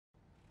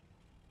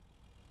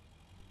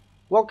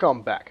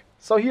Welcome back.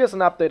 So here's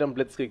an update on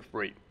Blitzkrieg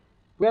 3.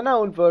 We are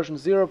now in version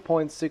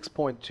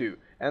 0.6.2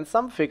 and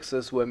some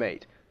fixes were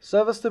made.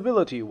 Server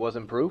stability was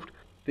improved.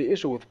 The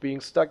issue with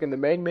being stuck in the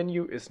main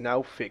menu is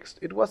now fixed.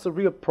 It was a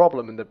real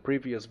problem in the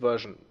previous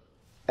version.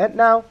 And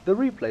now the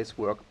replays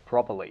work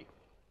properly.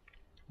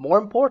 More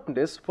important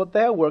is what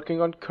they are working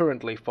on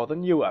currently for the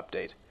new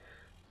update.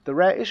 The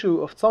rare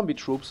issue of zombie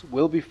troops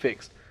will be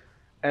fixed.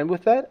 And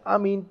with that I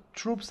mean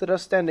troops that are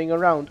standing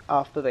around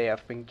after they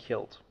have been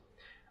killed.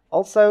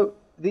 Also,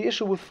 the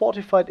issue with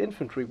fortified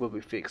infantry will be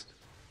fixed.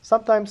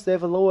 Sometimes they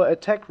have a lower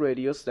attack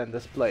radius than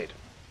displayed.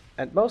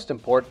 And most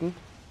important,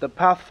 the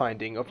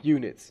pathfinding of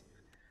units.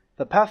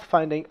 The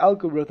pathfinding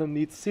algorithm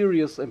needs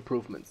serious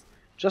improvements.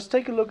 Just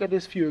take a look at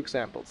these few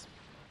examples.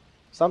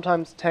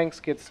 Sometimes tanks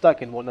get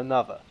stuck in one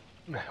another.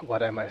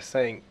 What am I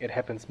saying? It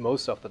happens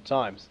most of the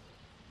times.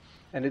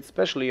 And it's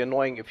especially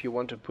annoying if you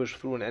want to push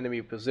through an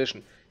enemy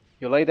position.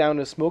 You lay down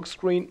a smoke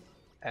screen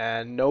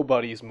and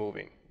nobody's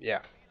moving.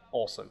 Yeah,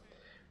 awesome.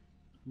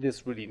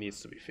 This really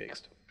needs to be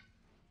fixed.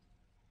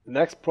 The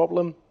next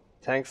problem,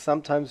 tanks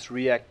sometimes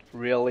react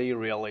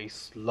really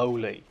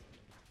slowly.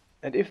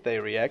 And if they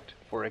react,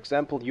 for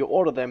example, you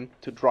order them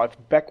to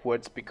drive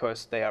backwards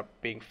because they are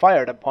being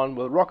fired upon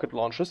with rocket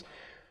launchers,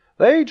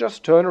 they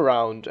just turn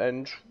around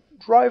and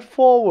drive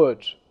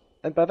forward.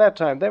 And by that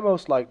time they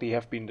most likely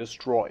have been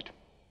destroyed.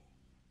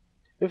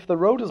 If the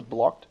road is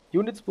blocked,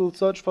 units will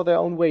search for their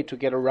own way to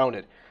get around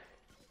it,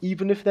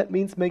 even if that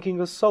means making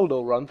a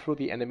solo run through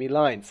the enemy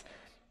lines.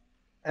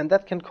 And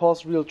that can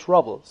cause real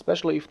trouble,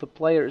 especially if the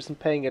player isn't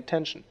paying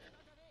attention.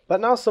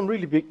 But now some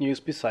really big news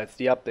besides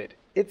the update.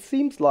 It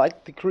seems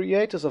like the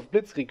creators of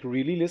Blitzkrieg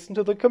really listen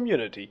to the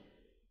community.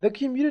 The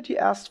community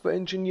asked for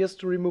engineers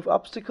to remove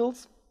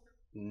obstacles.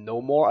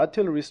 No more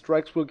artillery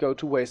strikes will go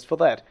to waste for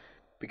that,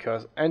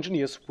 because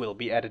engineers will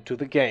be added to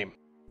the game.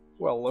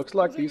 Well, looks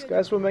like these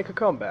guys will make a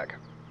comeback.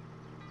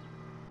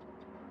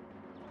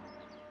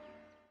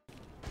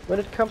 When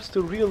it comes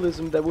to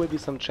realism, there will be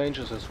some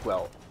changes as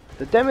well.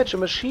 The damage a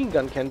machine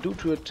gun can do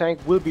to a tank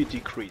will be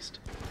decreased,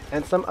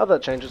 and some other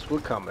changes will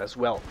come as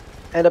well.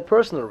 And a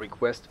personal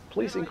request,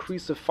 please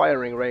increase the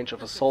firing range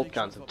of assault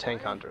guns and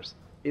tank hunters.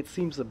 It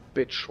seems a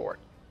bit short.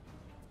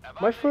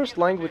 My first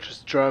language is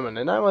German,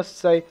 and I must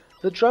say,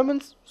 the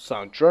Germans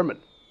sound German.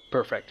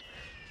 Perfect.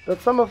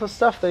 But some of the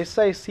stuff they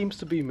say seems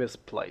to be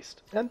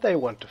misplaced, and they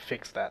want to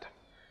fix that.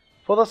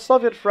 For the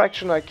Soviet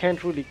fraction I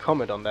can't really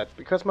comment on that,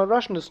 because my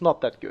Russian is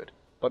not that good.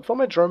 But for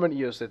my German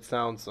ears it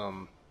sounds,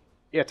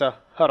 это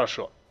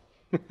хорошо.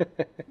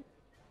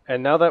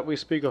 And now that we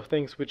speak of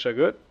things which are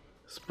good,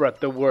 spread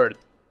the word.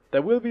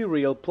 There will be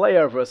real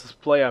player versus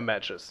player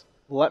matches.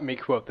 Let me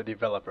quote the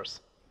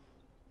developers.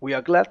 We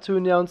are glad to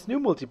announce new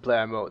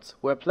multiplayer modes,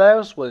 where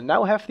players will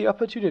now have the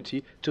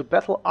opportunity to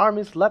battle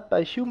armies led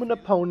by human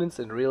opponents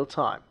in real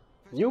time.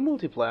 New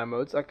multiplayer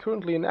modes are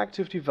currently in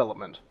active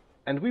development,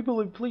 and we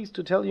will be pleased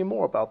to tell you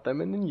more about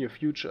them in the near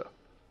future.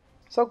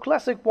 So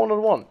Classic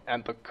 1-on-1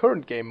 and the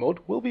current game mode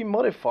will be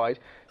modified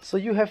so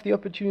you have the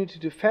opportunity to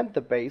defend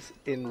the base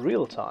in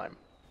real time.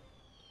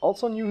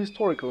 Also new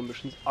historical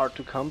missions are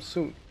to come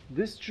soon.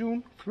 This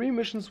June 3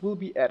 missions will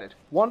be added,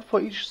 one for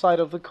each side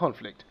of the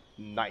conflict.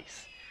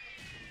 Nice!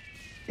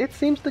 It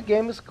seems the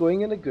game is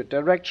going in a good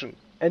direction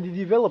and the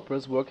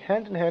developers work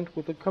hand in hand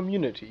with the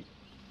community.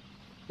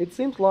 It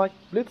seems like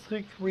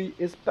Blitzkrieg 3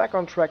 is back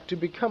on track to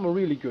become a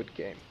really good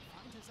game.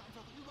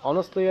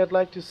 Honestly, I'd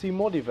like to see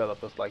more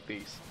developers like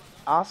these,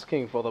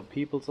 asking for the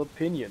people's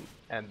opinion,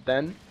 and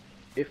then,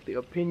 if the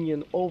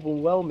opinion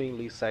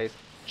overwhelmingly says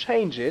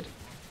change it,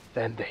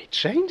 then they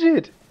change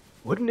it!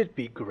 Wouldn't it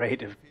be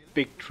great if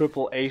big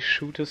AAA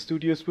shooter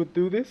studios would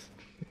do this?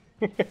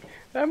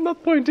 I'm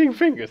not pointing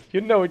fingers, you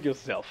know it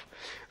yourself.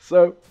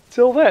 So,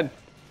 till then,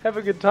 have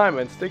a good time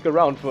and stick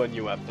around for a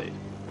new update.